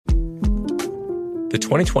The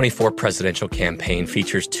 2024 presidential campaign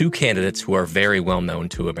features two candidates who are very well known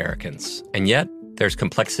to Americans. And yet, there's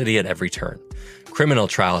complexity at every turn. Criminal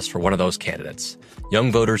trials for one of those candidates. Young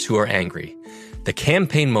voters who are angry. The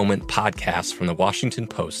Campaign Moment podcast from the Washington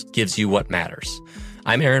Post gives you what matters.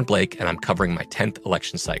 I'm Aaron Blake, and I'm covering my 10th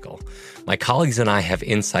election cycle. My colleagues and I have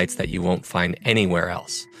insights that you won't find anywhere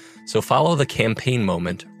else. So follow the Campaign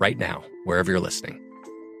Moment right now, wherever you're listening.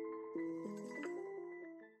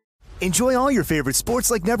 Enjoy all your favorite sports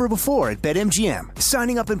like never before at BetMGM.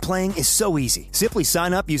 Signing up and playing is so easy. Simply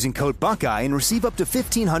sign up using code Buckeye and receive up to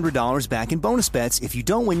 $1,500 back in bonus bets if you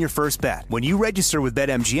don't win your first bet. When you register with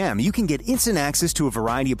BetMGM, you can get instant access to a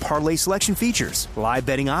variety of parlay selection features, live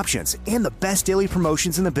betting options, and the best daily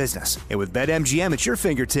promotions in the business. And with BetMGM at your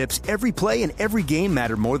fingertips, every play and every game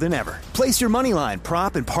matter more than ever. Place your moneyline,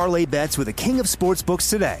 prop, and parlay bets with the king of sportsbooks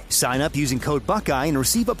today. Sign up using code Buckeye and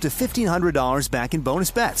receive up to $1,500 back in bonus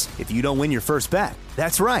bets if you don't win your first bet.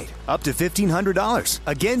 That's right, up to $1,500.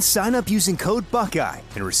 Again, sign up using code Buckeye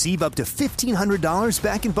and receive up to $1,500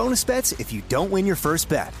 back in bonus bets if you don't win your first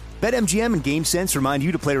bet. BetMGM and GameSense remind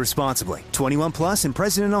you to play responsibly. 21 plus and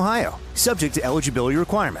present in Ohio. Subject to eligibility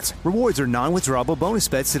requirements. Rewards are non-withdrawable bonus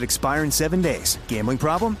bets that expire in 7 days. Gambling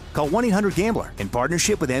problem? Call 1-800-GAMBLER in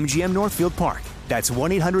partnership with MGM Northfield Park. That's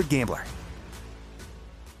 1-800-GAMBLER.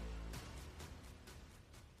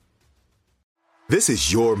 This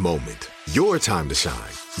is your moment, your time to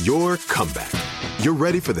shine, your comeback. You're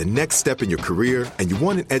ready for the next step in your career, and you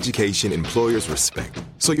want an education employers respect.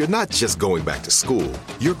 So you're not just going back to school,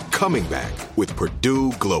 you're coming back with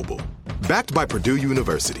Purdue Global. Backed by Purdue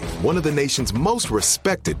University, one of the nation's most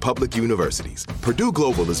respected public universities, Purdue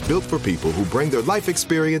Global is built for people who bring their life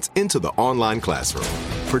experience into the online classroom.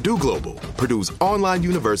 Purdue Global, Purdue's online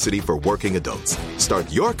university for working adults.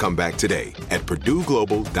 Start your comeback today at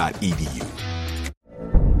purdueglobal.edu.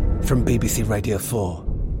 From BBC Radio 4,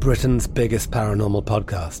 Britain's biggest paranormal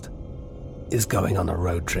podcast is going on a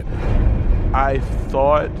road trip. I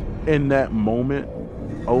thought in that moment,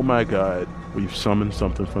 oh my God, we've summoned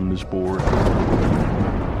something from this board.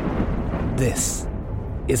 This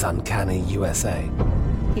is Uncanny USA.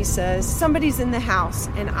 He says, somebody's in the house,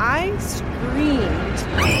 and I screamed.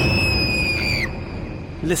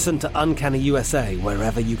 Listen to Uncanny USA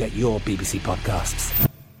wherever you get your BBC podcasts,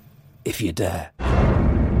 if you dare.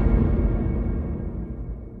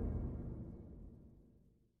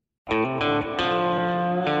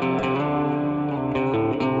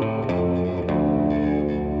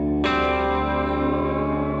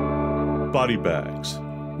 Body Bags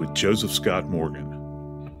with Joseph Scott Morgan.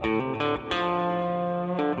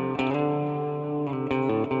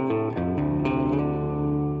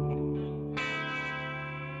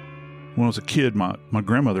 When I was a kid, my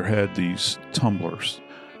grandmother had these tumblers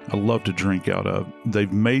I love to drink out of.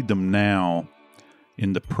 They've made them now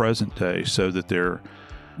in the present day so that they're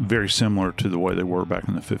very similar to the way they were back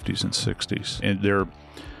in the 50s and 60s. And they're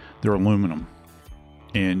aluminum.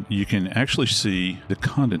 And you can actually see the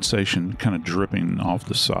condensation kind of dripping off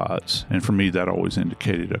the sides. And for me, that always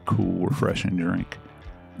indicated a cool, refreshing drink.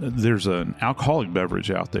 There's an alcoholic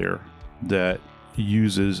beverage out there that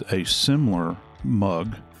uses a similar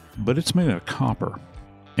mug, but it's made out of copper.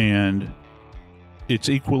 And it's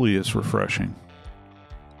equally as refreshing,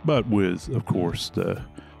 but with, of course, the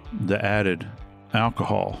added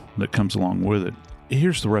alcohol that comes along with it.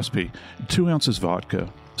 Here's the recipe. 2 ounces vodka,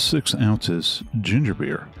 6 ounces ginger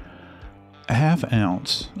beer, a half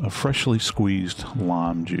ounce of freshly squeezed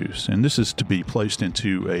lime juice. And this is to be placed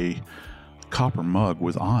into a copper mug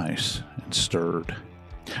with ice and stirred.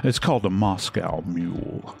 It's called a Moscow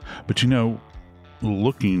Mule. But you know,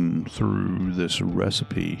 looking through this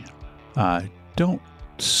recipe, I don't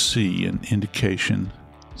see an indication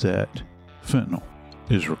that fentanyl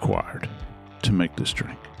is required to make this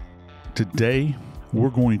drink. Today, we're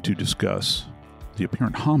going to discuss the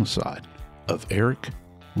apparent homicide of Eric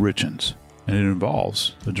Richens, and it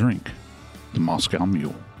involves a drink, the Moscow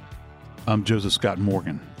Mule. I'm Joseph Scott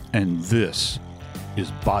Morgan, and this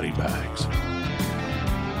is Body Bags.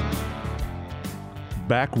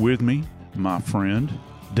 Back with me, my friend,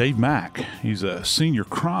 Dave Mack. He's a senior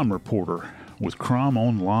crime reporter with Crime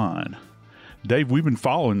Online. Dave, we've been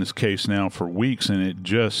following this case now for weeks, and it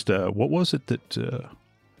just, what was it that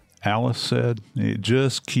Alice said? It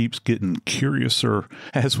just keeps getting curiouser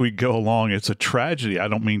as we go along. It's a tragedy. I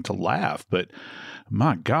don't mean to laugh, but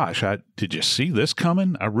my gosh, did you see this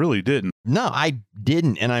coming? I really didn't. No, I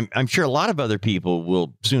didn't, and I'm sure a lot of other people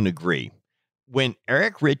will soon agree. When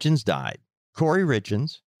Eric Richens died, Corey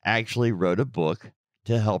Richens actually wrote a book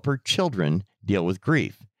to help her children deal with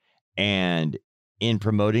grief. And in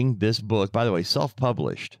promoting this book, by the way,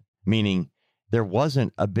 self-published, meaning there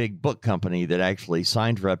wasn't a big book company that actually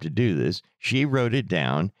signed her up to do this. She wrote it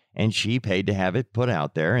down and she paid to have it put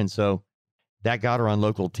out there. And so that got her on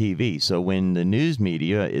local TV. So when the news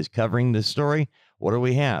media is covering this story, what do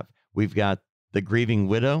we have? We've got the grieving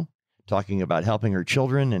widow talking about helping her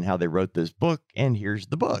children and how they wrote this book. And here's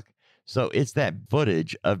the book. So it's that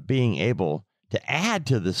footage of being able to add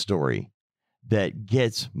to the story that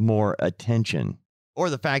gets more attention. Or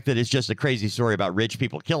the fact that it's just a crazy story about rich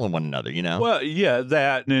people killing one another, you know? Well, yeah,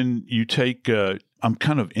 that. And then you take, I'm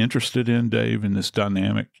kind of interested in, Dave, in this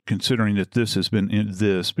dynamic, considering that this has been,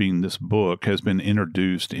 this book has been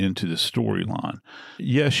introduced into the storyline.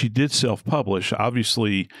 Yes, she did self-publish.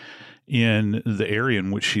 Obviously, in the area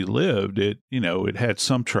in which she lived, it had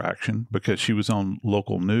some traction because she was on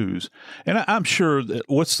local news. And I'm sure that,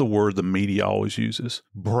 what's the word the media always uses?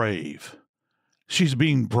 Brave. She's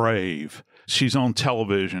being brave. She's on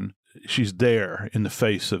television. She's there in the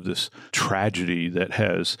face of this tragedy that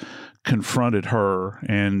has confronted her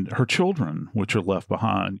and her children, which are left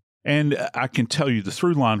behind. And I can tell you the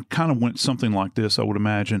through line kind of went something like this, I would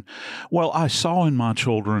imagine. Well, I saw in my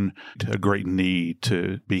children a great need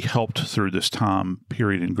to be helped through this time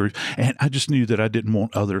period in grief. And I just knew that I didn't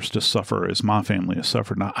want others to suffer as my family has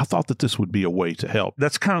suffered. And I thought that this would be a way to help.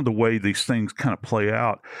 That's kind of the way these things kind of play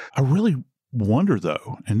out. I really wonder,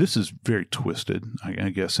 though, and this is very twisted, I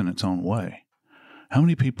guess, in its own way, how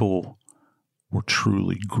many people were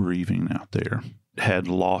truly grieving out there, had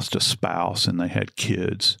lost a spouse and they had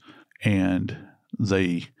kids, and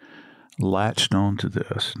they latched onto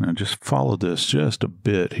this. Now, just follow this just a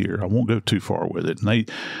bit here. I won't go too far with it. And they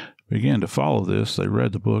began to follow this. They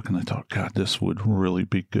read the book and they thought, God, this would really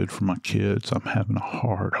be good for my kids. I'm having a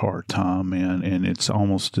hard time, man. And it's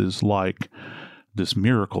almost as like this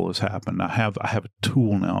miracle has happened. I have a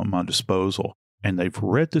tool now at my disposal, and they've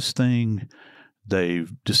read this thing.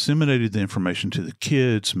 They've disseminated the information to the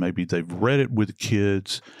kids. Maybe they've read it with the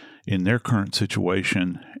kids in their current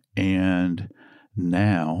situation, and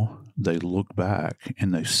now they look back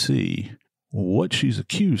and they see what she's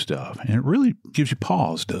accused of. And it really gives you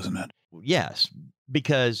pause, doesn't it? Yes,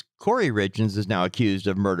 because Corey Richens is now accused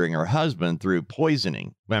of murdering her husband through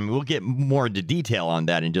poisoning. I mean, we'll get more into detail on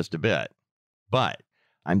that in just a bit. But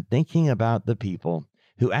I'm thinking about the people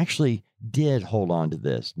who actually did hold on to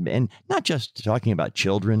this. And not just talking about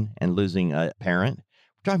children and losing a parent.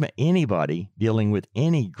 We're talking about anybody dealing with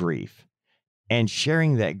any grief and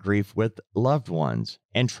sharing that grief with loved ones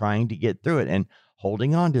and trying to get through it and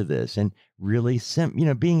holding on to this and really,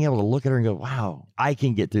 being able to look at her and go, wow, I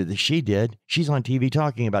can get through this. She did. She's on TV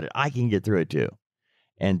talking about it. I can get through it too.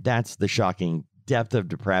 And that's the shocking depth of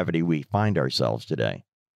depravity we find ourselves today.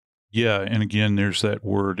 Yeah, and again, there's that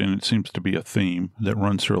word, and it seems to be a theme that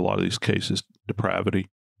runs through a lot of these cases, depravity.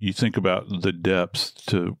 You think about the depths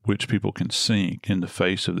to which people can sink in the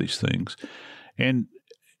face of these things. And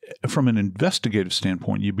from an investigative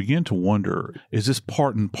standpoint, you begin to wonder, is this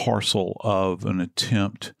part and parcel of an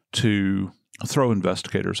attempt to throw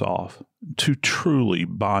investigators off, to truly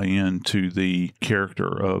buy into the character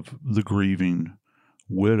of the grieving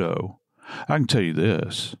widow? I can tell you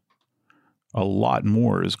this. A lot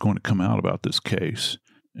more is going to come out about this case.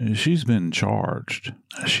 She's been charged.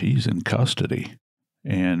 She's in custody.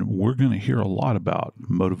 And we're going to hear a lot about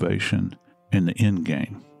motivation and the end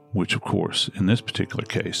game, which, of course, in this particular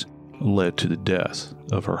case, led to the death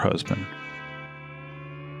of her husband.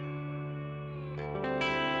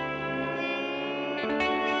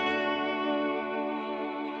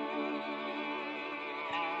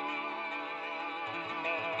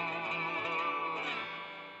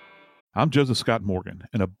 I'm Joseph Scott Morgan,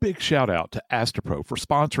 and a big shout out to Astapro for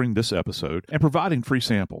sponsoring this episode and providing free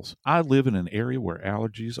samples. I live in an area where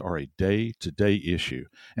allergies are a day-to-day issue,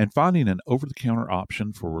 and finding an over-the-counter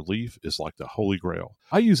option for relief is like the holy grail.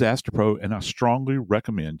 I use Astapro, and I strongly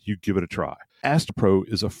recommend you give it a try. Astapro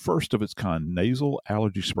is a first-of-its-kind nasal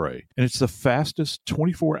allergy spray, and it's the fastest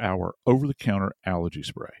 24-hour over-the-counter allergy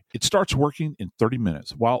spray. It starts working in 30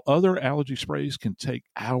 minutes, while other allergy sprays can take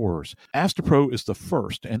hours. Astapro is the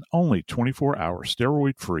first and only 24-hour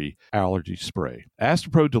steroid-free allergy spray.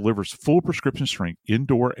 Astapro delivers full prescription strength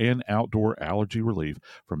indoor and outdoor allergy relief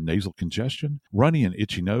from nasal congestion, runny and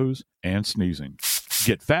itchy nose, and sneezing.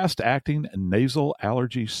 Get fast-acting nasal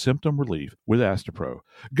allergy symptom relief with Astapro.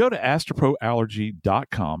 Go to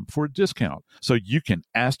astaproallergy.com for a discount so you can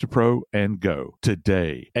Astapro and go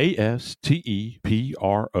today. ASTEPRO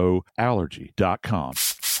allergy.com.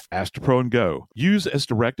 Astropro and Go. Use as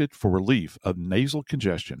directed for relief of nasal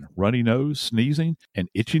congestion, runny nose, sneezing, and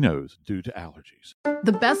itchy nose due to allergies.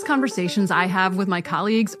 The best conversations I have with my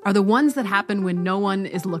colleagues are the ones that happen when no one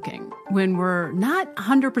is looking, when we're not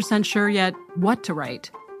 100% sure yet what to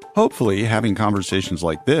write. Hopefully, having conversations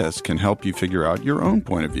like this can help you figure out your own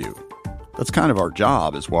point of view. That's kind of our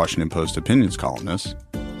job as Washington Post opinions columnists.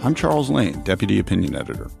 I'm Charles Lane, Deputy Opinion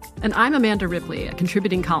Editor. And I'm Amanda Ripley, a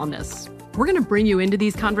contributing columnist. We're going to bring you into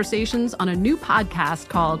these conversations on a new podcast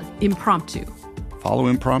called Impromptu. Follow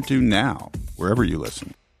Impromptu now, wherever you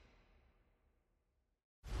listen.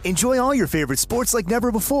 Enjoy all your favorite sports like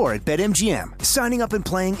never before at BetMGM. Signing up and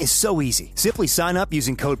playing is so easy. Simply sign up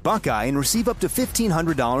using code Buckeye and receive up to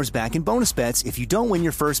 $1,500 back in bonus bets if you don't win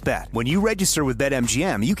your first bet. When you register with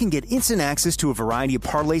BetMGM, you can get instant access to a variety of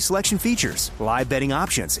parlay selection features, live betting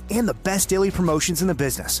options, and the best daily promotions in the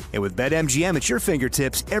business. And with BetMGM at your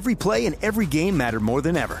fingertips, every play and every game matter more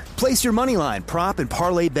than ever. Place your moneyline, prop, and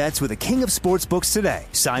parlay bets with the king of sportsbooks today.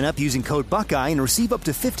 Sign up using code Buckeye and receive up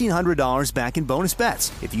to $1,500 back in bonus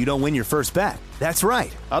bets if you don't win your first bet. That's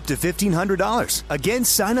right, up to $1,500. Again,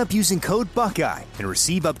 sign up using code Buckeye and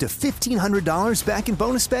receive up to $1,500 back in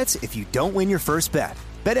bonus bets if you don't win your first bet.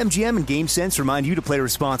 BetMGM and GameSense remind you to play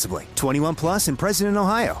responsibly. 21 plus and present in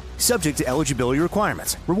Ohio. Subject to eligibility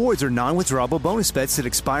requirements. Rewards are non-withdrawable bonus bets that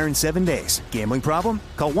expire in 7 days. Gambling problem?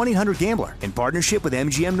 Call 1-800-GAMBLER in partnership with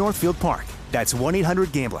MGM Northfield Park. That's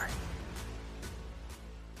 1-800-GAMBLER.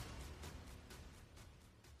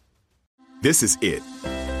 This is it.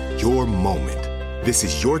 Your moment. This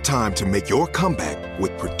is your time to make your comeback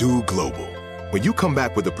with Purdue Global. When you come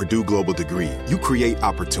back with a Purdue Global degree, you create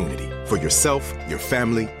opportunity for yourself, your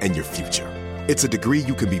family, and your future. It's a degree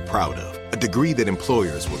you can be proud of, a degree that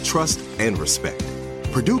employers will trust and respect.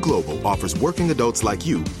 Purdue Global offers working adults like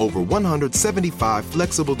you over 175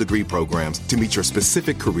 flexible degree programs to meet your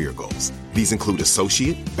specific career goals. These include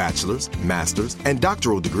associate, bachelor's, master's, and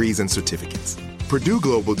doctoral degrees and certificates. Purdue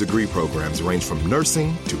Global degree programs range from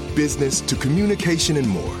nursing to business to communication and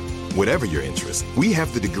more. Whatever your interest, we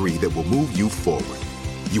have the degree that will move you forward.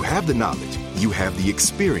 You have the knowledge, you have the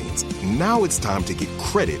experience. Now it's time to get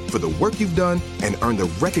credit for the work you've done and earn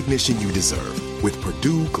the recognition you deserve with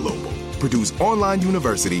Purdue Global, Purdue's online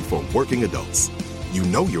university for working adults. You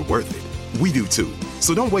know you're worth it. We do too.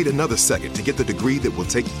 So don't wait another second to get the degree that will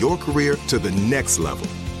take your career to the next level.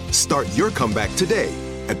 Start your comeback today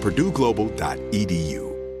at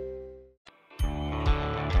purdueglobal.edu.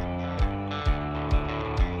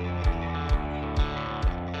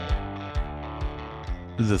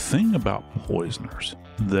 The thing about poisoners,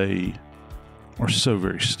 they are so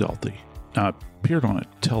very stealthy. I appeared on a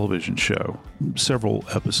television show, several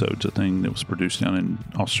episodes, a thing that was produced down in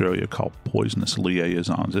Australia called Poisonous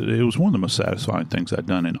Liaisons. It was one of the most satisfying things I'd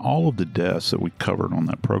done, and all of the deaths that we covered on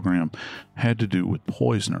that program had to do with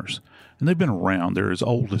poisoners. And they've been around. They're as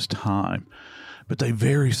old as time, but they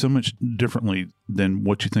vary so much differently than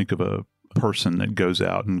what you think of a person that goes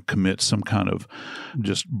out and commits some kind of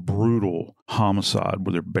just brutal homicide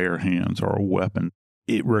with their bare hands or a weapon.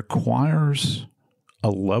 It requires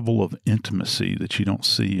a level of intimacy that you don't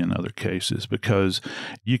see in other cases, because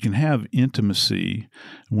you can have intimacy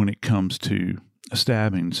when it comes to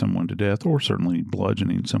stabbing someone to death or certainly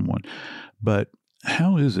bludgeoning someone. But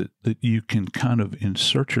how is it that you can kind of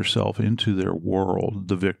insert yourself into their world,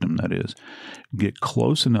 the victim that is, get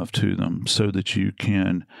close enough to them so that you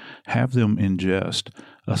can have them ingest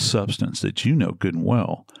a substance that you know good and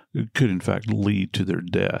well could in fact lead to their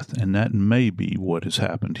death? And that may be what has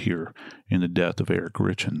happened here in the death of Eric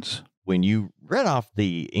Richens. When you read off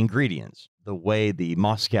the ingredients, the way the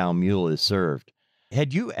Moscow Mule is served,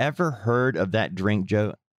 had you ever heard of that drink,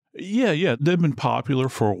 Joe? Yeah. They've been popular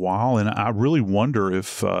for a while, and I really wonder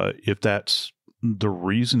if that's the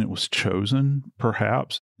reason it was chosen,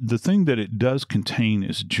 perhaps. The thing that it does contain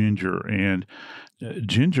is ginger, and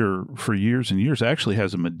ginger for years and years actually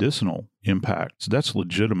has a medicinal impact. So that's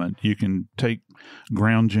legitimate. You can take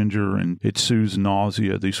ground ginger and it soothes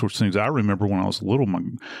nausea, these sorts of things. I remember when I was little,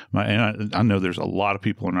 and I know there's a lot of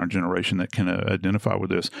people in our generation that can identify with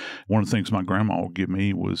this. One of the things my grandma would give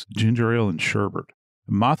me was ginger ale and sherbet.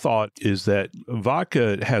 My thought is that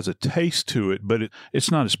vodka has a taste to it, but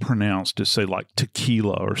it's not as pronounced as, say, like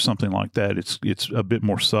tequila or something like that. It's a bit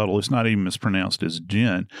more subtle. It's not even as pronounced as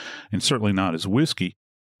gin, and certainly not as whiskey.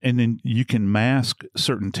 And then you can mask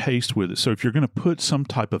certain taste with it. So if you're going to put some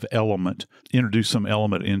type of element, introduce some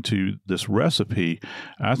element into this recipe,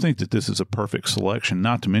 I think that this is a perfect selection,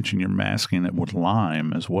 not to mention you're masking it with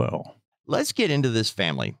lime as well. Let's get into this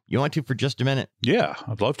family. You want to for just a minute? Yeah,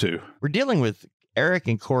 I'd love to. We're dealing with Eric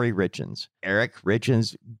and Corey Richens. Eric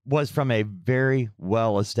Richens was from a very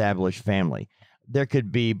well-established family. There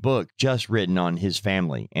could be a book just written on his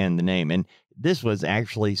family and the name. And this was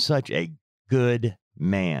actually such a good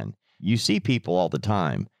man. You see people all the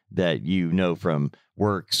time that you know from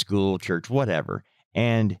work, school, church, whatever.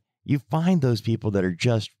 And you find those people that are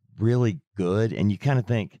just really good. And you kind of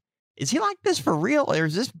think, is he like this for real? Or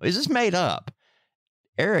is this made up?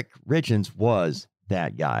 Eric Richens was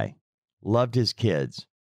that guy. Loved his kids.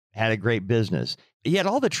 Had a great business. He had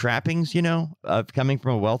all the trappings, of coming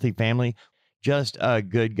from a wealthy family. Just a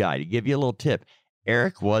good guy. To give you a little tip,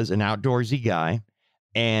 Eric was an outdoorsy guy.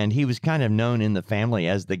 And he was kind of known in the family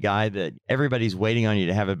as the guy that everybody's waiting on you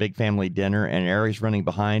to have a big family dinner, and Eric's running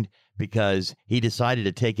behind because he decided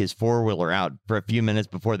to take his four-wheeler out for a few minutes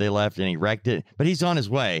before they left, and he wrecked it. But he's on his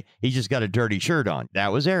way. He just got a dirty shirt on.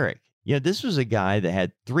 That was Eric. This was a guy that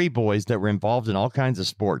had 3 boys that were involved in all kinds of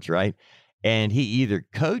sports, right? And he either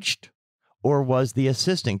coached or was the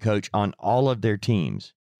assistant coach on all of their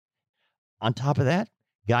teams. On top of that,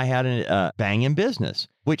 guy had a banging business,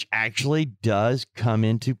 which actually does come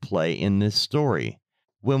into play in this story.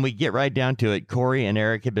 When we get right down to it, Corey and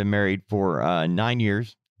Eric had been married for 9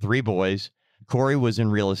 years, 3 boys. Corey was in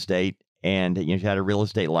real estate and had a real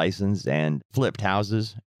estate license and flipped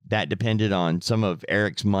houses. That depended on some of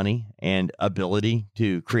Eric's money and ability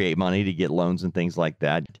to create money to get loans and things like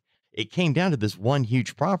that. It came down to this one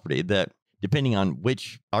huge property that, depending on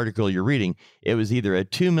which article you're reading, it was either a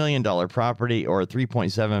 $2 million property or a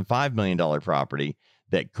 $3.75 million property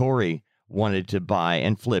that Corey wanted to buy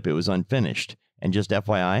and flip. It was unfinished. And just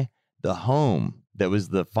FYI, the home that was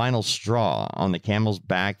the final straw on the camel's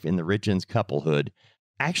back in the Richens couplehood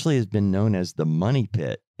actually has been known as the money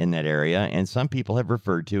pit in that area. And some people have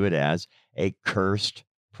referred to it as a cursed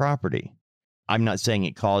property. I'm not saying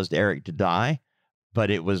it caused Eric to die, but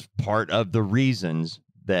it was part of the reasons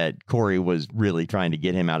that Corey was really trying to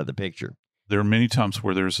get him out of the picture. There are many times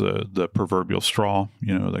where there's the proverbial straw,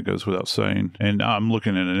 that goes without saying. And I'm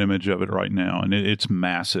looking at an image of it right now, and it's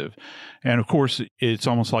massive. And of course, it's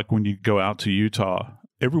almost like when you go out to Utah,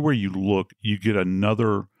 everywhere you look, you get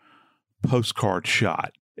another postcard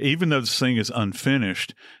shot. Even though this thing is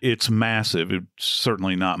unfinished, it's massive. It's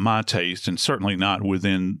certainly not my taste and certainly not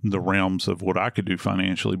within the realms of what I could do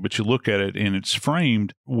financially. But you look at it and it's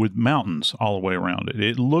framed with mountains all the way around it.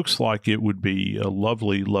 It looks like it would be a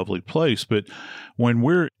lovely, lovely place. But when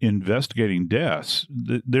we're investigating deaths,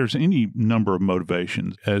 there's any number of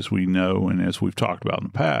motivations, as we know and as we've talked about in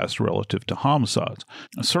the past, relative to homicides.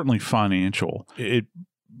 Certainly financial. It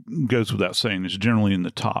goes without saying, it's generally in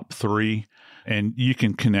the top 3. And you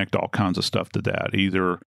can connect all kinds of stuff to that,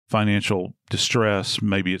 either financial distress,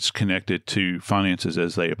 maybe it's connected to finances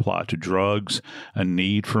as they apply to drugs, a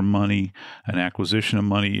need for money, an acquisition of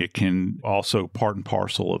money. It can also part and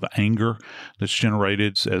parcel of anger that's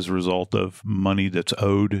generated as a result of money that's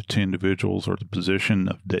owed to individuals or the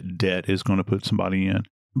position that debt is going to put somebody in.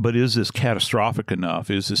 But is this catastrophic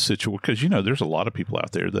enough? Is this situation? Because, there's a lot of people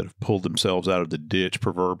out there that have pulled themselves out of the ditch,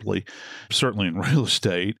 proverbially, certainly in real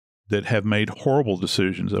estate, that have made horrible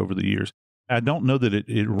decisions over the years. I don't know that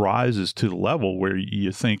it rises to the level where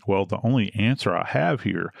you think, well, the only answer I have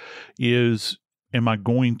here is, am I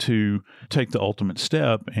going to take the ultimate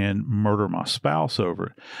step and murder my spouse over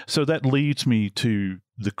it? So that leads me to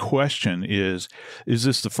the question is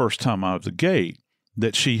this the first time out of the gate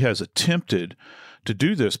that she has attempted to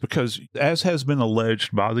do this? Because as has been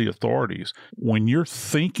alleged by the authorities, when you're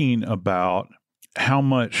thinking about how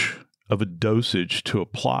much of a dosage to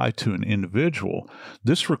apply to an individual,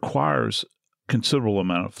 this requires considerable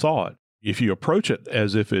amount of thought. If you approach it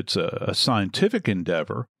as if it's a scientific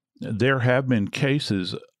endeavor, there have been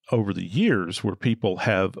cases over the years where people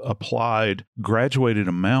have applied graduated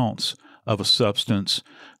amounts of a substance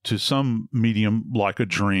to some medium like a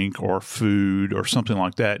drink or food or something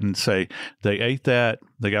like that, and say they ate that,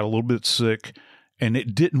 they got a little bit sick, and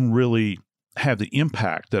it didn't really have the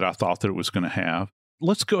impact that I thought that it was going to have.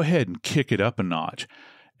 Let's go ahead and kick it up a notch.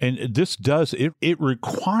 And this does, it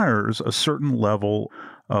requires a certain level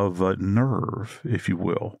of nerve, if you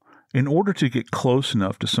will, in order to get close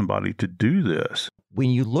enough to somebody to do this. When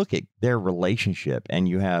you look at their relationship and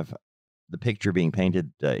you have the picture being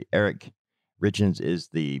painted, Eric Richens is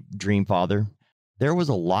the dream father. There was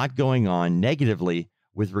a lot going on negatively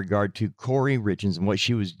with regard to Corey Richens and what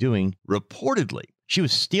she was doing. Reportedly, she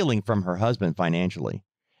was stealing from her husband financially.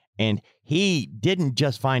 And he didn't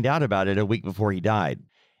just find out about it a week before he died.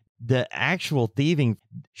 The actual thieving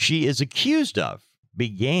she is accused of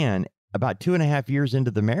began about 2.5 years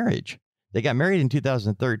into the marriage. They got married in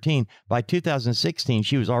 2013. By 2016,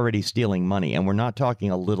 she was already stealing money. And we're not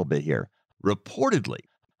talking a little bit here. reportedly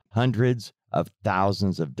hundreds of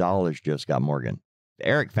thousands of dollars, Joe Scott Morgan.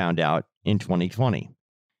 Eric found out in 2020.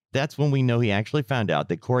 That's when we know he actually found out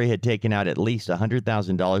that Corey had taken out at least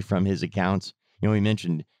 $100,000 from his accounts. We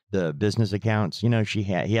mentioned the business accounts. He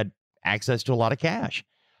had access to a lot of cash.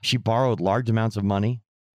 She borrowed large amounts of money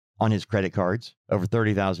on his credit cards, over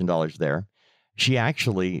 $30,000 there. She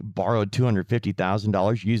actually borrowed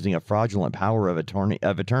 $250,000 using a fraudulent power of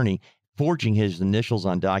attorney, forging his initials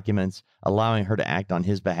on documents, allowing her to act on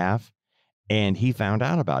his behalf. And he found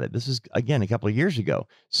out about it. This is, again, a couple of years ago.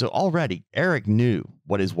 So already, Eric knew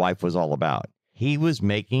what his wife was all about. He was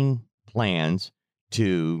making plans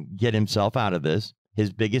to get himself out of this.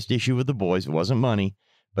 His biggest issue with the boys wasn't money,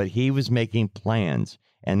 but he was making plans.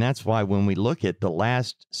 And that's why when we look at the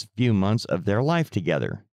last few months of their life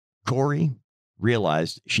together, Corey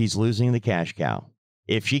realized she's losing the cash cow.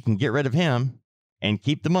 If she can get rid of him and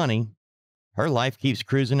keep the money, her life keeps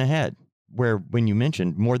cruising ahead. Where when you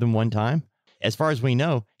mentioned more than one time, as far as we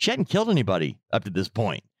know, she hadn't killed anybody up to this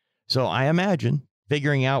point. So I imagine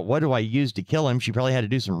figuring out what do I use to kill him, she probably had to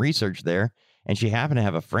do some research there. And she happened to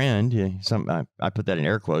have a friend, I put that in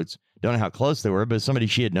air quotes, don't know how close they were, but somebody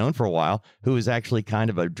she had known for a while who was actually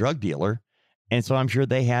kind of a drug dealer. And so I'm sure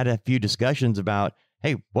they had a few discussions about,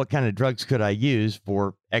 hey, what kind of drugs could I use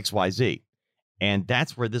for XYZ? And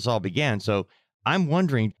that's where this all began. So I'm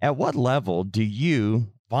wondering, at what level do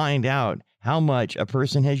you find out how much a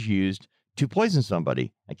person has used to poison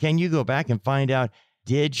somebody? Can you go back and find out,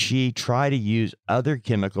 did she try to use other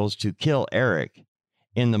chemicals to kill Eric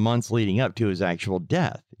in the months leading up to his actual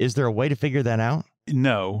death? Is there a way to figure that out?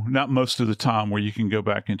 No, not most of the time, where you can go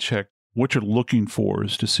back and check. What you're looking for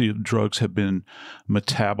is to see if drugs have been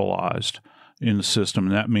metabolized in the system.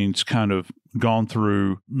 And that means kind of gone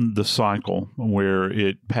through the cycle where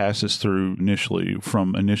it passes through initially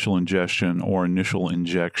from initial ingestion or initial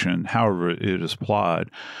injection, however it is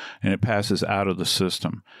applied, and it passes out of the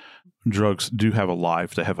system. Drugs do have a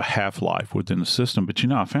life. They have a half-life within the system. But,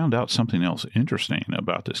 I found out something else interesting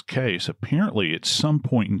about this case. Apparently, at some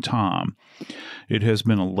point in time, it has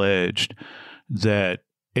been alleged that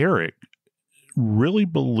Eric really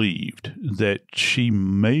believed that she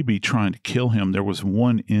may be trying to kill him. There was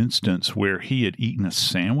one instance where he had eaten a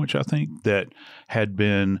sandwich, I think, that had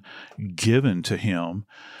been given to him,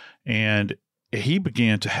 and he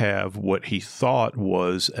began to have what he thought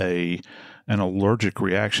was an allergic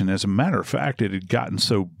reaction. As a matter of fact, it had gotten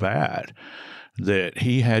so bad that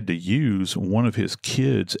he had to use one of his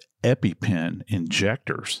kids' EpiPen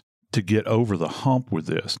injectors to get over the hump with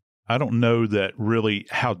this. I don't know that really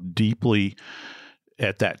how deeply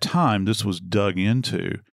at that time this was dug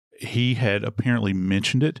into. He had apparently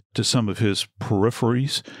mentioned it to some of his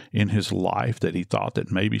peripheries in his life, that he thought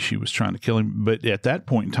that maybe she was trying to kill him. But at that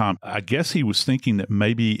point in time, I guess he was thinking that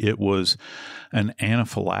maybe it was an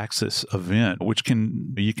anaphylaxis event, which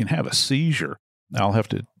you can have a seizure. I'll have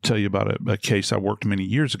to tell you about a case I worked many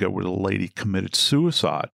years ago where the lady committed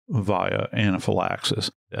suicide via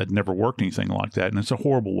anaphylaxis. I'd never worked anything like that, and it's a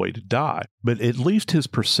horrible way to die. But at least his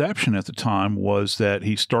perception at the time was that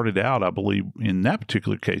he started out, I believe, in that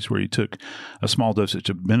particular case where he took a small dosage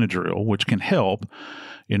of Benadryl, which can help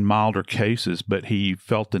in milder cases, but he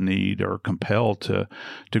felt the need or compelled to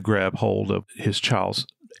grab hold of his child's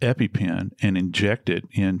EpiPen and inject it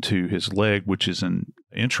into his leg, which is an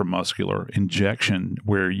intramuscular injection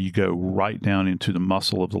where you go right down into the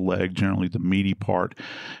muscle of the leg, generally the meaty part,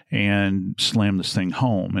 and slam this thing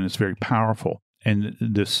home. And it's very powerful. And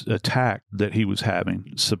this attack that he was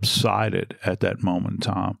having subsided at that moment in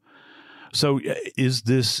time. So is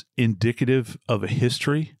this indicative of a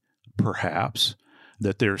history? Perhaps,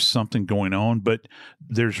 that there's something going on, but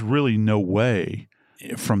there's really no way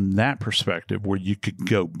from that perspective where you could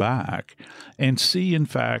go back and see, in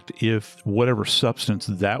fact, if whatever substance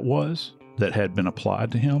that was that had been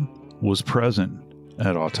applied to him was present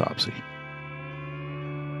at autopsy.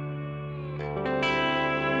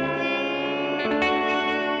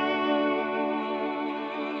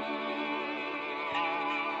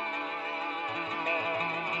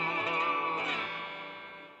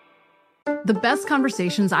 The best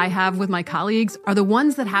conversations I have with my colleagues are the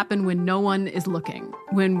ones that happen when no one is looking,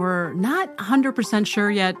 when we're not 100% sure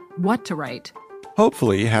yet what to write.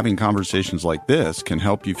 Hopefully, having conversations like this can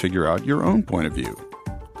help you figure out your own point of view.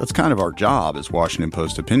 That's kind of our job as Washington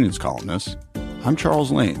Post opinions columnists. I'm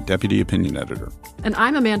Charles Lane, Deputy Opinion Editor. And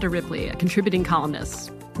I'm Amanda Ripley, a contributing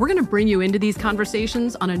columnist. We're going to bring you into these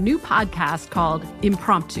conversations on a new podcast called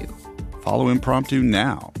Impromptu. Follow Impromptu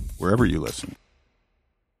now, wherever you listen.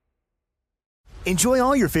 Enjoy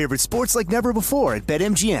all your favorite sports like never before at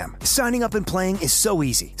BetMGM. Signing up and playing is so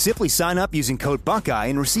easy. Simply sign up using code Buckeye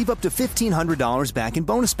and receive up to $1,500 back in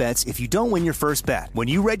bonus bets if you don't win your first bet. When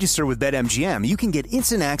you register with BetMGM, you can get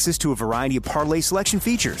instant access to a variety of parlay selection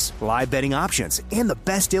features, live betting options, and the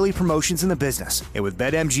best daily promotions in the business. And with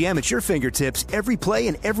BetMGM at your fingertips, every play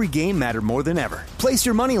and every game matter more than ever. Place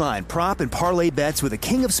your moneyline, prop, and parlay bets with the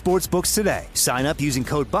king of sportsbooks today. Sign up using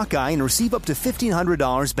code Buckeye and receive up to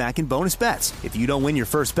 $1,500 back in bonus bets if you don't win your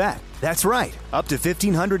first bet. That's right, up to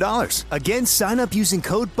 $1,500. Again, sign up using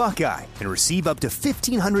code Buckeye and receive up to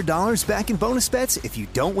 $1,500 back in bonus bets if you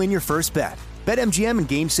don't win your first bet. BetMGM and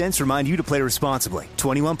GameSense remind you to play responsibly.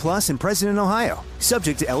 21 plus and present in Ohio.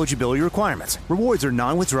 Subject to eligibility requirements. Rewards are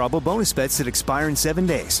non-withdrawable bonus bets that expire in 7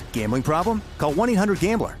 days. Gambling problem? Call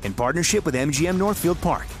 1-800-GAMBLER in partnership with MGM Northfield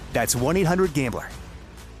Park. That's 1-800-GAMBLER.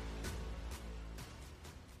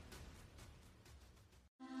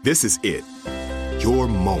 This is it. Your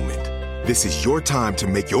moment. This is your time to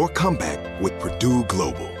make your comeback with Purdue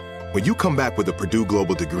Global. When you come back with a Purdue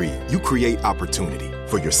Global degree, you create opportunity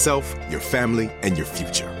for yourself, your family, and your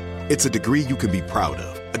future. It's a degree you can be proud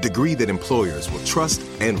of, a degree that employers will trust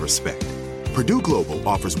and respect. Purdue Global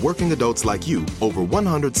offers working adults like you over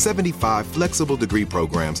 175 flexible degree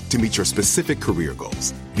programs to meet your specific career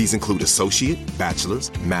goals. These include associate,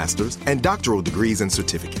 bachelor's, master's, and doctoral degrees and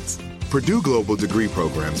certificates. Purdue Global degree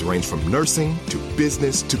programs range from nursing to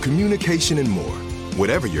business to communication and more.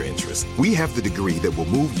 Whatever your interest, we have the degree that will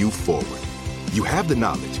move you forward. You have the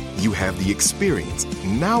knowledge, you have the experience.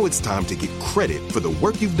 Now it's time to get credit for the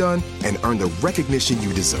work you've done and earn the recognition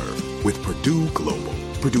you deserve with Purdue Global,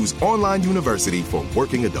 Purdue's online university for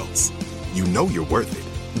working adults. You know you're worth it.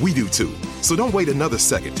 We do too. So don't wait another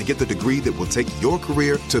second to get the degree that will take your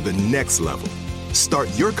career to the next level. Start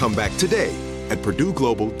your comeback today at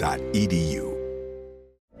purdueglobal.edu.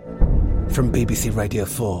 From BBC Radio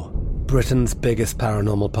 4, Britain's biggest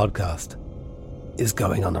paranormal podcast is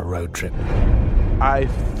going on a road trip. I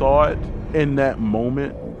thought in that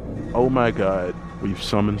moment, oh my God, we've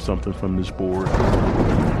summoned something from this board.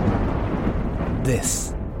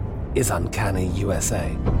 This is Uncanny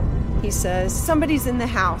USA. He says, somebody's in the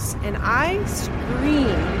house, and I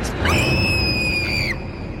screamed.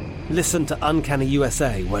 Listen to Uncanny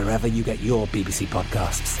USA wherever you get your BBC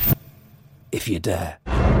podcasts, if you dare.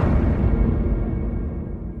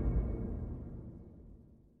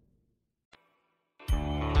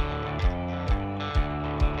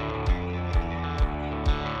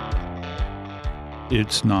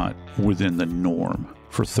 It's not within the norm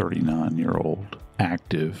for 39-year-old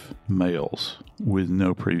active males with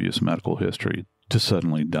no previous medical history to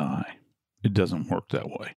suddenly die. It doesn't work that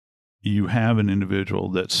way. You have an individual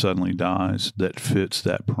that suddenly dies that fits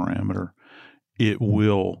that parameter, it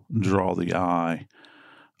will draw the eye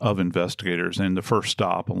of investigators. And the first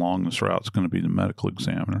stop along this route is going to be the medical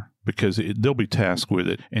examiner because they'll be tasked with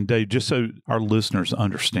it. And Dave, just so our listeners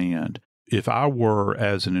understand, if I were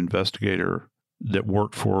as an investigator that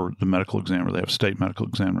worked for the medical examiner, they have a state medical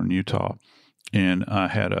examiner in Utah, and I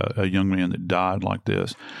had a young man that died like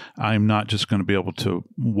this, I'm not just going to be able to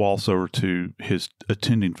waltz over to his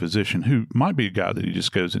attending physician, who might be a guy that he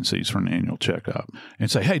just goes and sees for an annual checkup, and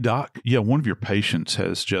say, hey, doc, yeah, one of your patients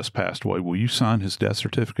has just passed away. Will you sign his death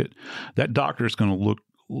certificate? That doctor is going to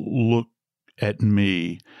look at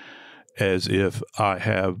me as if I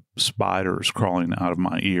have spiders crawling out of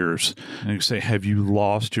my ears. And you say, have you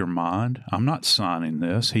lost your mind? I'm not signing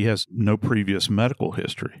this. He has no previous medical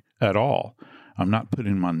history at all. I'm not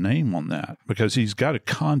putting my name on that because he's got to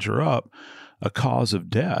conjure up a cause of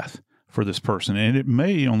death for this person. And it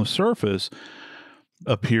may, on the surface,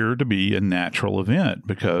 appear to be a natural event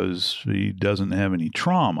because he doesn't have any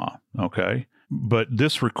trauma, okay? But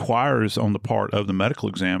this requires, on the part of the medical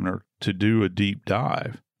examiner, to do a deep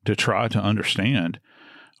dive to try to understand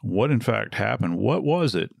what in fact happened. What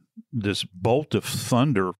was it, this bolt of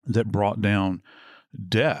thunder that brought down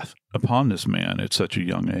death upon this man at such a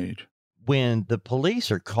young age? When the police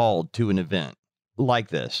are called to an event like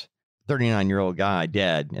this, 39-year-old guy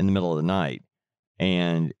dead in the middle of the night,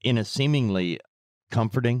 and in a seemingly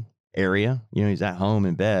comforting area, he's at home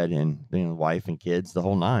in bed and, wife and kids, the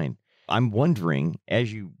whole nine. I'm wondering,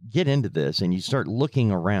 as you get into this and you start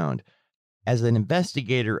looking around, as an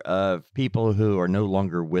investigator of people who are no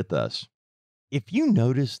longer with us, if you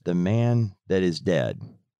notice the man that is dead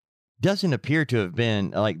doesn't appear to have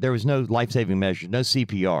been, there was no life-saving measures, no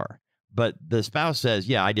CPR, but the spouse says,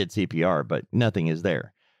 yeah, I did CPR, but nothing is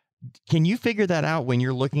there. Can you figure that out when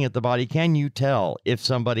you're looking at the body? Can you tell if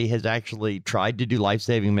somebody has actually tried to do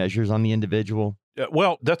life-saving measures on the individual?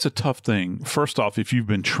 Well, that's a tough thing. First off, if you've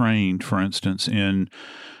been trained, for instance, in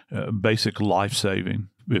basic life-saving.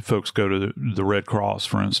 If folks go to the Red Cross,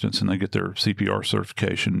 for instance, and they get their CPR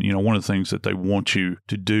certification, one of the things that they want you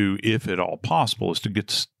to do, if at all possible, is to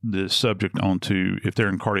get the subject onto, if they're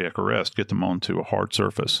in cardiac arrest, get them onto a hard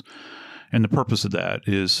surface. And the purpose of that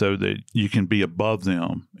is so that you can be above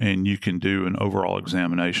them and you can do an overall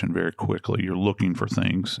examination very quickly. You're looking for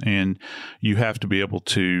things, and you have to be able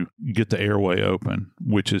to get the airway open,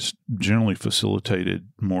 which is generally facilitated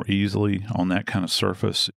more easily on that kind of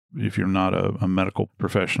surface if you're not a medical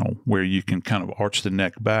professional, where you can kind of arch the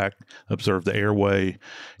neck back, observe the airway,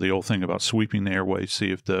 the old thing about sweeping the airway,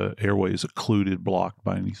 see if the airway is occluded, blocked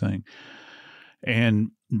by anything.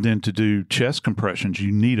 And then to do chest compressions,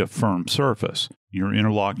 you need a firm surface. You're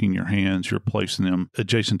interlocking your hands, you're placing them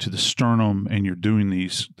adjacent to the sternum, and you're doing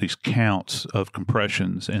these counts of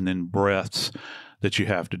compressions and then breaths that you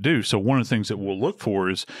have to do. So one of the things that we'll look for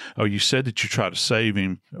is, you said that you tried to save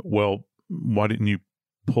him. Well, why didn't you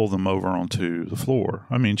pull them over onto the floor?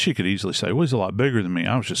 I mean, she could easily say, well, he's a lot bigger than me.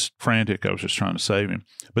 I was just frantic. I was just trying to save him.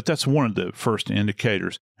 But that's one of the first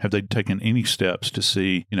indicators. Have they taken any steps to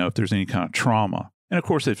see, if there's any kind of trauma? And of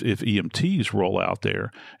course, if EMTs roll out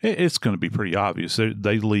there, it's going to be pretty obvious.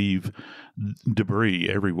 They leave debris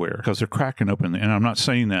everywhere because they're cracking open. And I'm not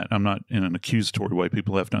saying that, I'm not in an accusatory way.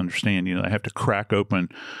 People have to understand, they have to crack open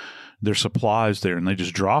their supplies there, and they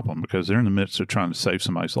just drop them because they're in the midst of trying to save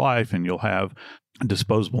somebody's life. And you'll have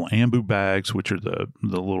disposable ambu bags, which are the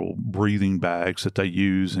little breathing bags that they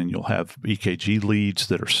use, and you'll have EKG leads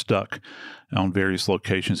that are stuck on various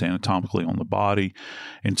locations anatomically on the body.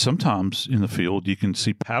 And sometimes in the field, you can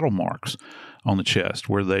see paddle marks on the chest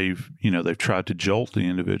where they've tried to jolt the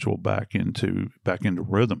individual back into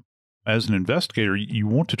rhythm. As an investigator, you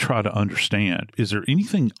want to try to understand, is there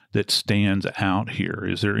anything that stands out here?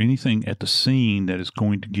 Is there anything at the scene that is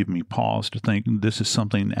going to give me pause to think this is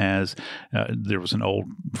something there was an old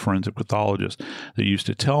forensic pathologist that used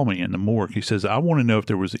to tell me in the morgue. He says, I want to know if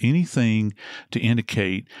there was anything to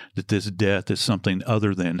indicate that this death is something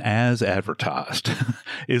other than as advertised,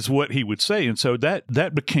 is what he would say. And so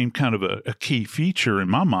that became kind of a key feature in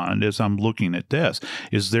my mind as I'm looking at deaths.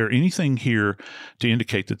 Is there anything here to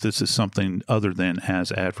indicate that this is something other than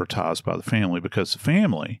as advertised by the family? Because the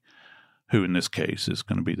family, who in this case is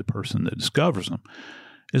going to be the person that discovers them,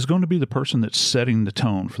 is going to be the person that's setting the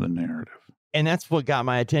tone for the narrative. And that's what got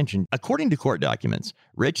my attention. According to court documents,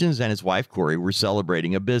 Richens and his wife Corey were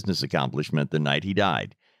celebrating a business accomplishment the night he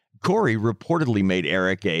died. Corey reportedly made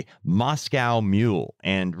Eric a Moscow mule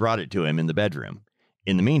and brought it to him in the bedroom.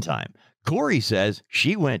 In the meantime, Corey says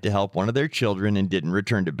she went to help one of their children and didn't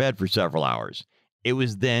return to bed for several hours. It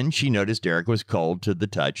was then she noticed Eric was cold to the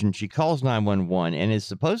touch, and she calls 911 and is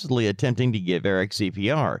supposedly attempting to give Eric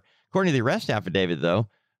CPR. According to the arrest affidavit, though,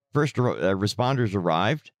 first responders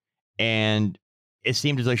arrived, and it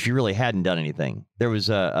seemed as though she really hadn't done anything. There was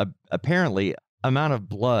apparently amount of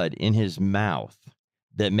blood in his mouth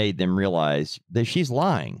that made them realize that she's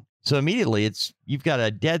lying. So immediately you've got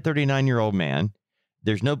a dead 39-year-old man.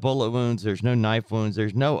 There's no bullet wounds. There's no knife wounds.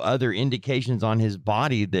 There's no other indications on his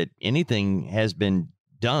body that anything has been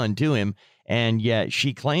done to him. And yet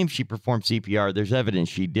she claims she performed CPR. There's evidence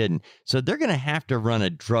she didn't. So they're going to have to run a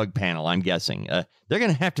drug panel, I'm guessing. They're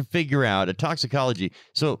going to have to figure out a toxicology.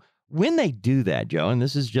 So when they do that, Joe, and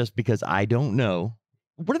this is just because I don't know,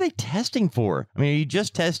 what are they testing for? I mean, are you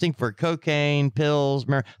just testing for cocaine, pills?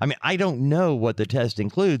 I don't know what the test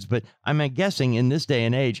includes, but I'm guessing in this day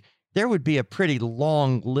and age, there would be a pretty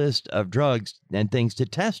long list of drugs and things to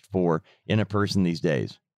test for in a person these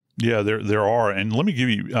days. Yeah, there are. And let me give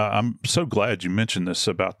you, I'm so glad you mentioned this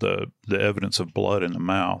about the evidence of blood in the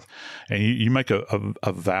mouth. And you make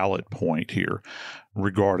a valid point here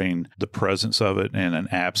regarding the presence of it and an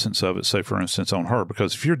absence of it, say, for instance, on her.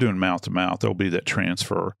 Because if you're doing mouth to mouth, there'll be that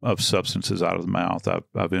transfer of substances out of the mouth.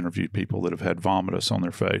 I've interviewed people that have had vomitus on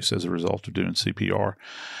their face as a result of doing CPR.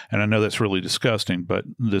 And I know that's really disgusting, but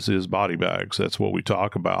this is body bags. That's what we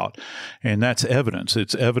talk about. And that's evidence.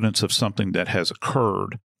 It's evidence of something that has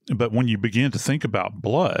occurred. But when you begin to think about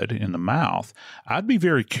blood in the mouth, I'd be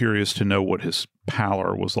very curious to know what his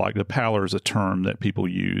pallor was like. The pallor is a term that people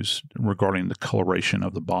use regarding the coloration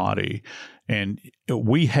of the body. And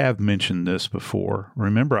we have mentioned this before.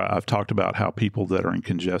 Remember, I've talked about how people that are in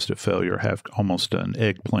congestive failure have almost an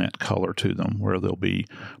eggplant color to them, where they'll be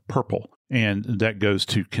purple. And that goes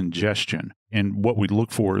to congestion. And what we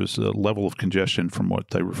look for is the level of congestion from what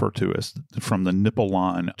they refer to as from the nipple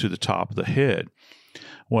line to the top of the head.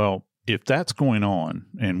 Well, if that's going on,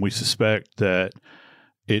 and we suspect that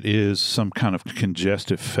it is some kind of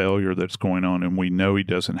congestive failure that's going on, and we know he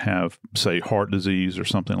doesn't have, say, heart disease or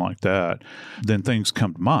something like that, then things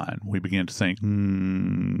come to mind. We begin to think,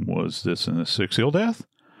 was this a sick seal death?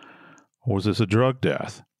 Or was this a drug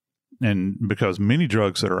death? And because many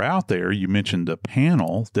drugs that are out there, you mentioned the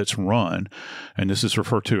panel that's run, and this is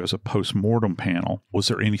referred to as a postmortem panel. Was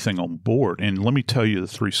there anything on board? And let me tell you the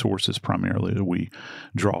three sources primarily that we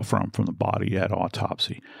draw from the body at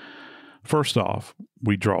autopsy. First off,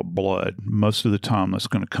 we draw blood. Most of the time that's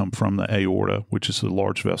going to come from the aorta, which is the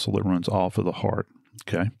large vessel that runs off of the heart.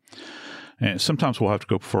 Okay. And sometimes we'll have to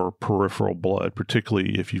go for peripheral blood,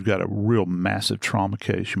 particularly if you've got a real massive trauma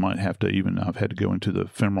case. You might have to I've had to go into the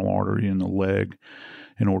femoral artery in the leg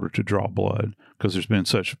in order to draw blood because there's been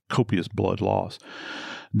such copious blood loss.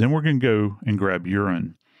 Then we're going to go and grab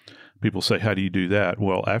urine. People say, how do you do that?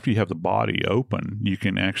 Well, after you have the body open, you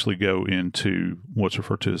can actually go into what's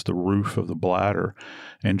referred to as the roof of the bladder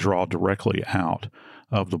and draw directly out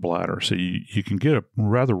of the bladder. So you can get a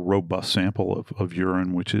rather robust sample of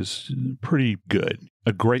urine, which is pretty good.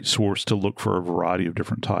 A great source to look for a variety of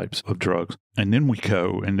different types of drugs. And then we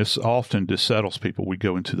go, and this often dissettles people, we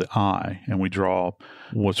go into the eye and we draw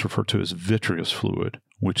what's referred to as vitreous fluid,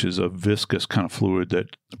 which is a viscous kind of fluid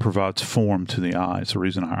that provides form to the eyes. The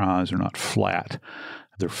reason our eyes are not flat,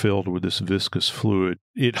 they're filled with this viscous fluid.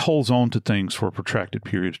 It holds on to things for a protracted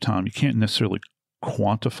period of time. You can't necessarily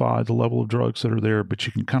quantify the level of drugs that are there, but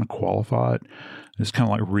you can kind of qualify it. It's kind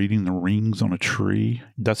of like reading the rings on a tree.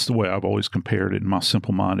 That's the way I've always compared it. In my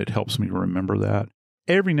simple mind, it helps me remember that.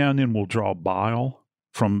 Every now and then we'll draw bile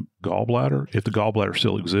from gallbladder. If the gallbladder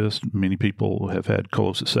still exists, many people have had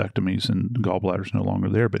cholecystectomies and the gallbladder is no longer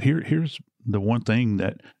there. But here's the one thing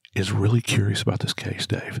that is really curious about this case,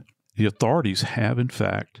 Dave. The authorities have, in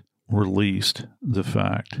fact, released the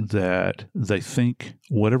fact that they think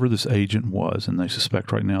whatever this agent was, and they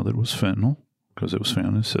suspect right now that it was fentanyl because it was found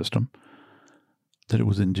in his system, that it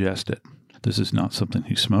was ingested. This is not something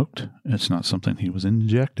he smoked. It's not something he was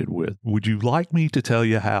injected with. Would you like me to tell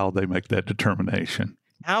you how they make that determination?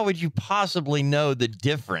 How would you possibly know the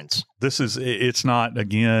difference? It's not,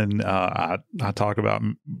 again, I talk about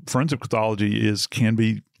forensic pathology can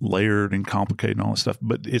be layered and complicated and all this stuff,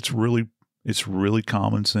 but it's really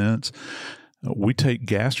common sense. We take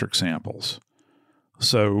gastric samples.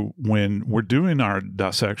 So when we're doing our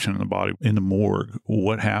dissection in the body in the morgue,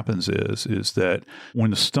 what happens is that when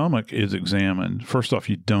the stomach is examined, first off,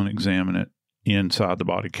 you don't examine it inside the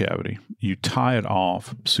body cavity. You tie it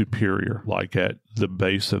off superior, like at the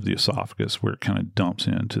base of the esophagus where it kind of dumps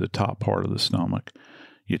into the top part of the stomach.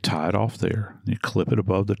 You tie it off there. You clip it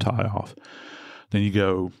above the tie off. Then you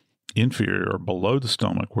go inferior or below the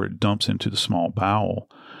stomach where it dumps into the small bowel.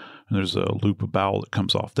 And there's a loop of bowel that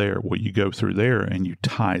comes off there. Well, you go through there and you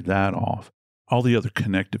tie that off. All the other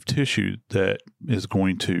connective tissue that is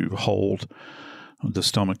going to hold the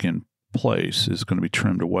stomach in place is going to be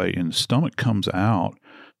trimmed away. And the stomach comes out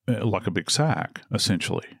like a big sack,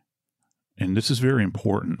 essentially. And this is very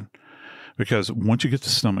important because once you get the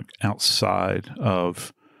stomach outside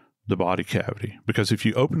of the body cavity, because if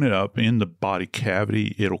you open it up in the body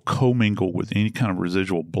cavity, it'll commingle with any kind of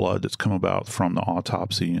residual blood that's come about from the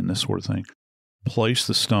autopsy and this sort of thing. Place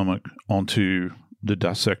the stomach onto the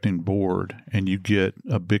dissecting board and you get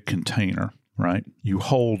a big container, right? You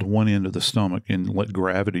hold one end of the stomach and let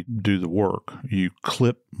gravity do the work. You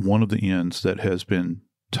clip one of the ends that has been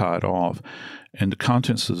tied off, and the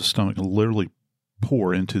contents of the stomach literally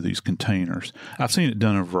pour into these containers. I've seen it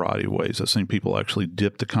done in a variety of ways. I've seen people actually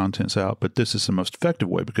dip the contents out, but this is the most effective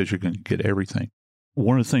way because you're going to get everything.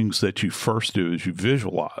 One of the things that you first do is you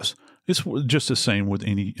visualize. It's just the same with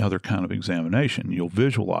any other kind of examination. You'll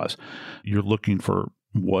visualize. You're looking for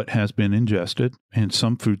what has been ingested, and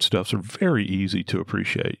some foodstuffs are very easy to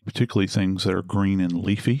appreciate, particularly things that are green and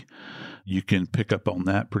leafy. You can pick up on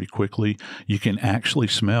that pretty quickly. You can actually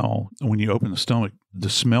smell, when you open the stomach,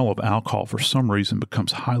 the smell of alcohol for some reason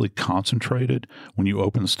becomes highly concentrated when you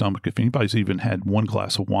open the stomach. If anybody's even had one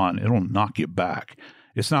glass of wine, it'll knock you back.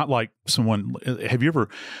 It's not like have you ever,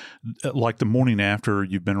 like the morning after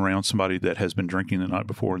you've been around somebody that has been drinking the night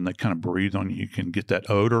before and they kind of breathe on you, you can get that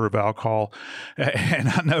odor of alcohol. And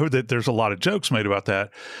I know that there's a lot of jokes made about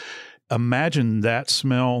that. Imagine that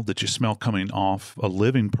smell that you smell coming off a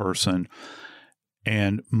living person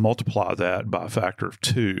and multiply that by a factor of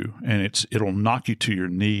 2, and it'll knock you to your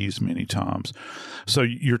knees many times. So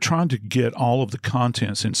you're trying to get all of the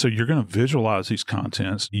contents, and so you're going to visualize these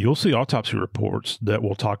contents. You'll see autopsy reports that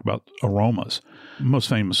will talk about aromas. Most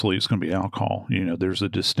famously, it's going to be alcohol. There's a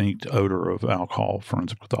distinct odor of alcohol,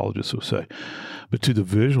 forensic pathologists will say. But to the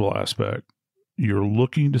visual aspect, you're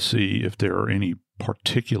looking to see if there are any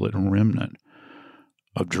particulate remnant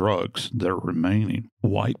of drugs that are remaining.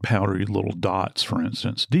 White powdery little dots, for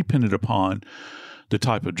instance, dependent upon the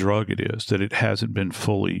type of drug it is, that it hasn't been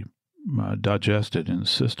fully digested in the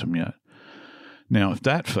system yet. Now, if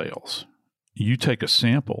that fails, you take a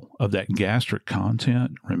sample of that gastric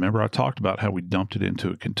content. Remember, I talked about how we dumped it into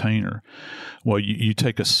a container. Well, you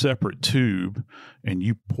take a separate tube and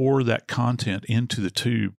you pour that content into the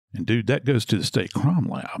tube. And, dude, that goes to the state crime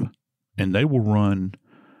lab. And they will run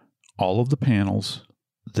all of the panels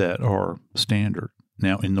that are standard.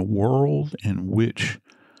 Now, in the world in which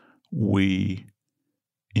we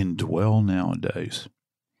indwell nowadays,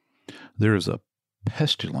 there is a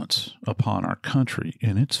pestilence upon our country,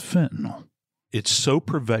 and it's fentanyl. It's so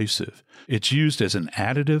pervasive. It's used as an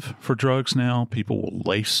additive for drugs now. People will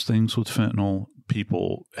lace things with fentanyl.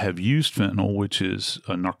 People have used fentanyl, which is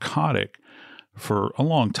a narcotic, for a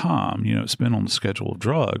long time. You know, it's been on the schedule of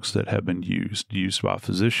drugs that have been used by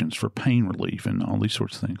physicians for pain relief and all these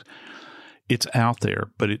sorts of things. It's out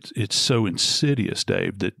there, but it's so insidious,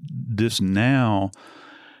 Dave, that this now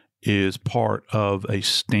is part of a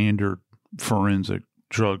standard forensic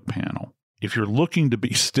drug panel. If you're looking to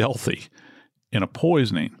be stealthy in a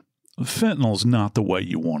poisoning, fentanyl is not the way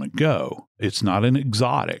you want to go. It's not an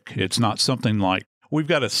exotic. It's not something like, we've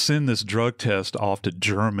got to send this drug test off to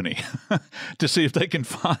Germany to see if they can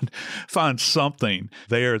find something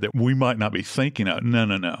there that we might not be thinking of.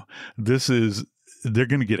 No. They're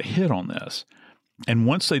going to get a hit on this. And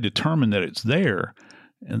once they determine that it's there,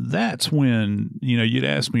 and that's when, you'd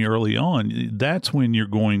asked me early on, that's when you're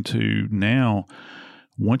going to now,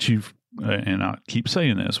 once you've, and I keep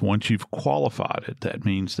saying this, once you've qualified it, that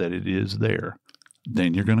means that it is there,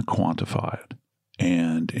 then you're going to quantify it.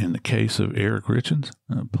 And in the case of Eric Richens,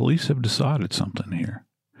 police have decided something here.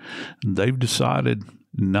 They've decided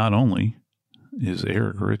not only is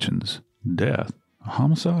Eric Richens' death a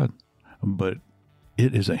homicide, but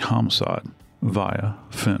it is a homicide via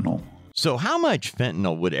fentanyl. So how much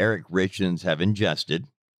fentanyl would Eric Richens have ingested?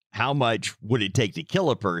 How much would it take to kill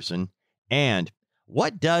a person? And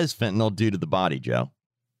what does fentanyl do to the body, Joe?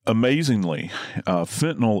 Amazingly,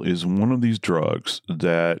 fentanyl is one of these drugs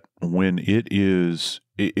that when it's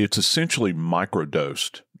essentially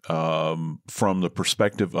microdosed from the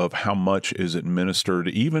perspective of how much is administered,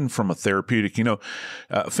 even from a therapeutic.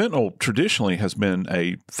 Fentanyl traditionally has been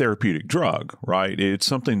a therapeutic drug, right? It's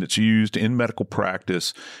something that's used in medical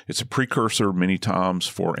practice. It's a precursor many times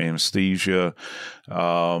for anesthesia.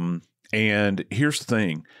 And here's the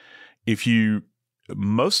thing.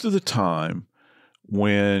 Most of the time,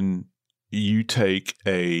 when you take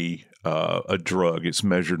a drug, it's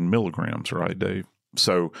measured in milligrams, right, Dave?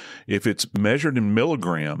 So if it's measured in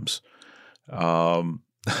milligrams, think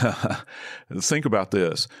about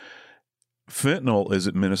this. Fentanyl is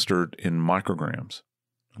administered in micrograms.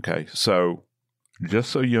 Okay, so just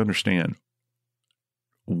so you understand,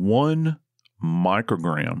 1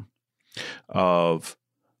 microgram of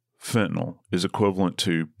fentanyl is equivalent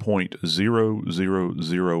to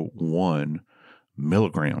 0.0001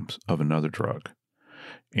 milligrams of another drug.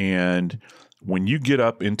 And when you get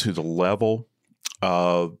up into the level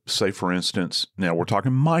of, say, for instance, now we're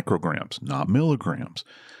talking micrograms, not milligrams.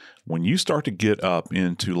 When you start to get up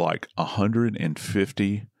into like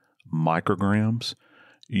 150 micrograms,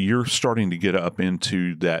 you're starting to get up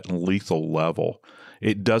into that lethal level.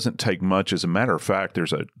 It doesn't take much. As a matter of fact,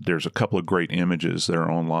 there's a couple of great images that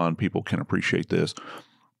are online. People can appreciate this.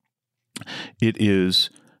 It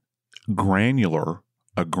is a granular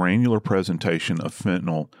presentation of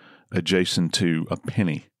fentanyl adjacent to a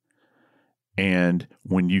penny. And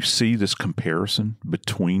when you see this comparison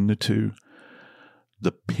between the two,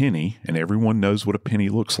 the penny, and everyone knows what a penny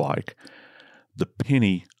looks like, the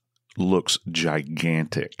penny looks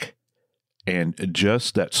gigantic. And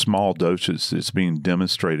just that small dosage that's being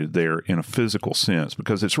demonstrated there in a physical sense,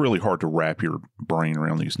 because it's really hard to wrap your brain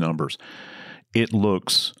around these numbers. It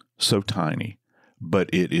looks so tiny, but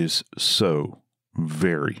it is so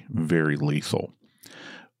very, very lethal.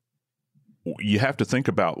 You have to think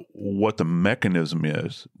about what the mechanism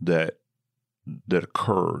is that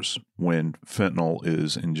occurs when fentanyl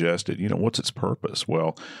is ingested. What's its purpose?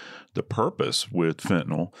 Well, the purpose with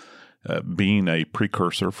fentanyl being a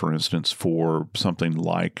precursor, for instance, for something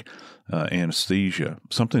like anesthesia,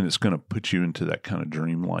 something that's going to put you into that kind of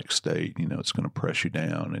dreamlike state. It's going to press you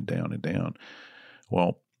down and down and down.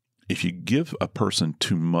 Well, if you give a person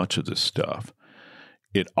too much of this stuff,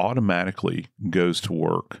 it automatically goes to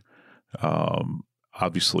work,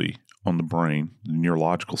 obviously, on the brain, the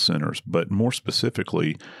neurological centers, but more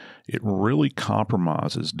specifically, it really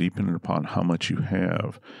compromises, depending upon how much you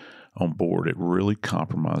have, on board, it really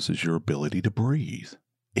compromises your ability to breathe.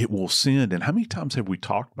 It will send, and how many times have we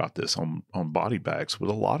talked about this on body bags with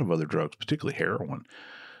a lot of other drugs, particularly heroin?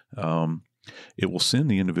 It will send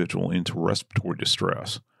the individual into respiratory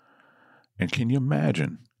distress. And can you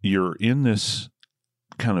imagine, you're in this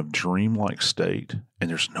kind of dreamlike state and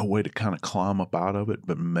there's no way to kind of climb up out of it,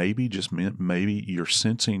 but maybe, just maybe, you're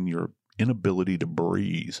sensing your inability to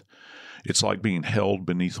breathe. It's like being held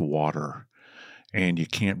beneath water and you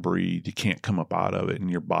can't breathe, you can't come up out of it, and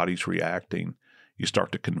your body's reacting. You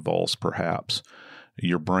start to convulse, perhaps.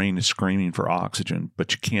 Your brain is screaming for oxygen,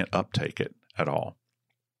 but you can't uptake it at all.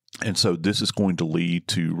 And so this is going to lead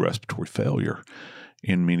to respiratory failure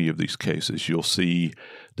in many of these cases. You'll see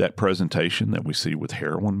that presentation that we see with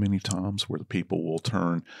heroin many times, where the people will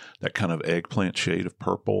turn that kind of eggplant shade of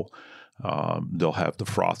purple. They'll have the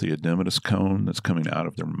frothy edematous cone that's coming out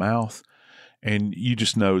of their mouth. And you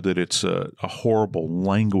just know that it's a horrible,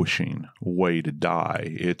 languishing way to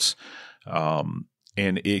die. It's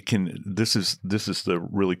and it can. This is the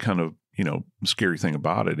really kind of scary thing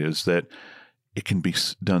about it, is that it can be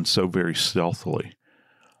done so very stealthily.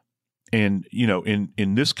 And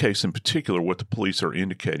in this case in particular, what the police are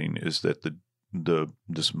indicating is that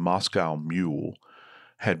this Moscow Mule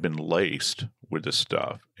had been laced with this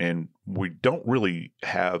stuff, and we don't really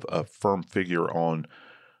have a firm figure on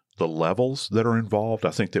the levels that are involved.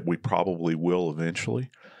 I think that we probably will eventually,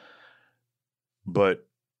 but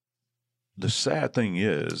the sad thing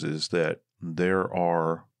is that there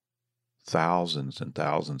are thousands and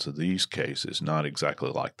thousands of these cases, not exactly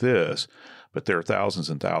like this, but there are thousands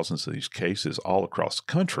and thousands of these cases all across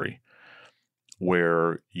the country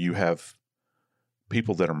where you have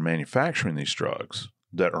people that are manufacturing these drugs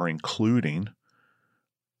that are including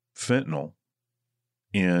fentanyl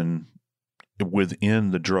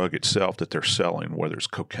within the drug itself that they're selling, whether it's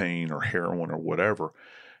cocaine or heroin or whatever.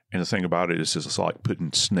 And the thing about it is it's like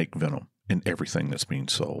putting snake venom in everything that's being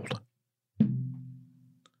sold.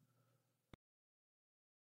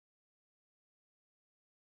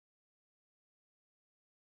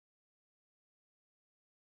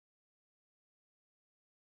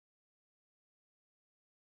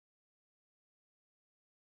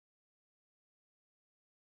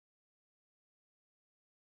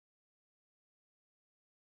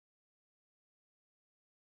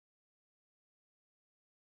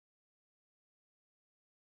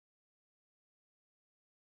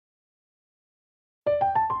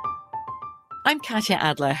 I'm Katya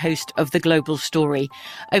Adler, host of The Global Story.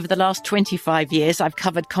 Over the last 25 years, I've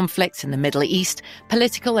covered conflicts in the Middle East,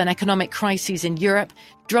 political and economic crises in Europe,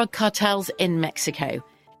 drug cartels in Mexico.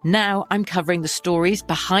 Now I'm covering the stories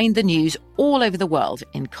behind the news all over the world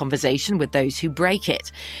in conversation with those who break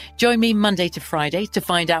it. Join me Monday to Friday to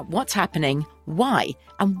find out what's happening, why,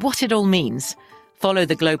 and what it all means. Follow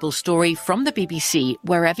The Global Story from the BBC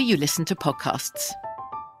wherever you listen to podcasts.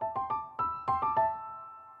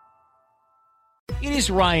 It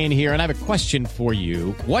is Ryan here, and I have a question for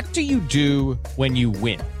you. What do you do when you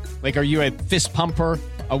win? Like, are you a fist pumper,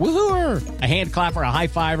 a woo-hooer, a hand clapper, a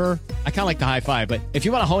high-fiver? I kind of like the high-five, but if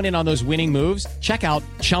you want to hone in on those winning moves, check out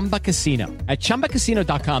Chumba Casino. At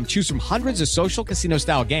ChumbaCasino.com, choose from hundreds of social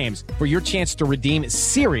casino-style games for your chance to redeem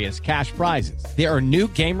serious cash prizes. There are new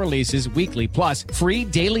game releases weekly, plus free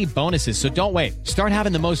daily bonuses, so don't wait. Start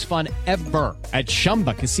having the most fun ever at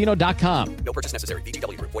ChumbaCasino.com. No purchase necessary.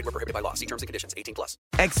 VGW Group. Void where prohibited by law. See terms and conditions. 18+.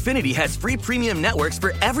 Xfinity has free premium networks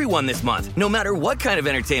for everyone this month, no matter what kind of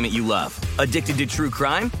entertainment you love. Addicted to true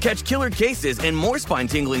crime? Catch killer cases and more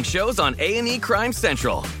spine-tingling shows on A&E Crime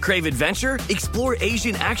Central. Crave adventure? Explore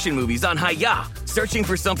Asian action movies on Hi-Ya. Searching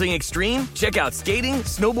for something extreme? Check out skating,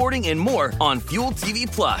 snowboarding, and more on Fuel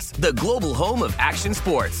TV Plus, the global home of action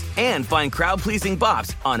sports. And find crowd-pleasing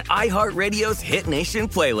bops on iHeartRadio's Hit Nation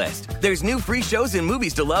playlist. There's new free shows and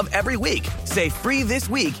movies to love every week. Say free this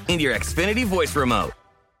week in your Xfinity voice remote.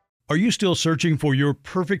 Are you still searching for your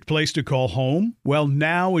perfect place to call home? Well,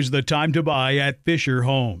 now is the time to buy at Fisher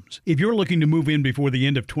Homes. If you're looking to move in before the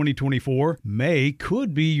end of 2024, May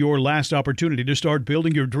could be your last opportunity to start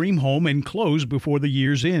building your dream home and close before the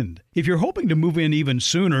year's end. If you're hoping to move in even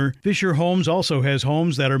sooner, Fisher Homes also has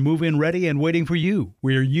homes that are move-in ready and waiting for you,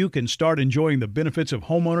 where you can start enjoying the benefits of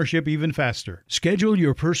homeownership even faster. Schedule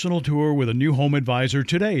your personal tour with a new home advisor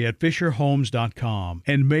today at FisherHomes.com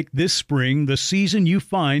and make this spring the season you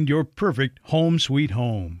find your perfect home sweet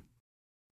home.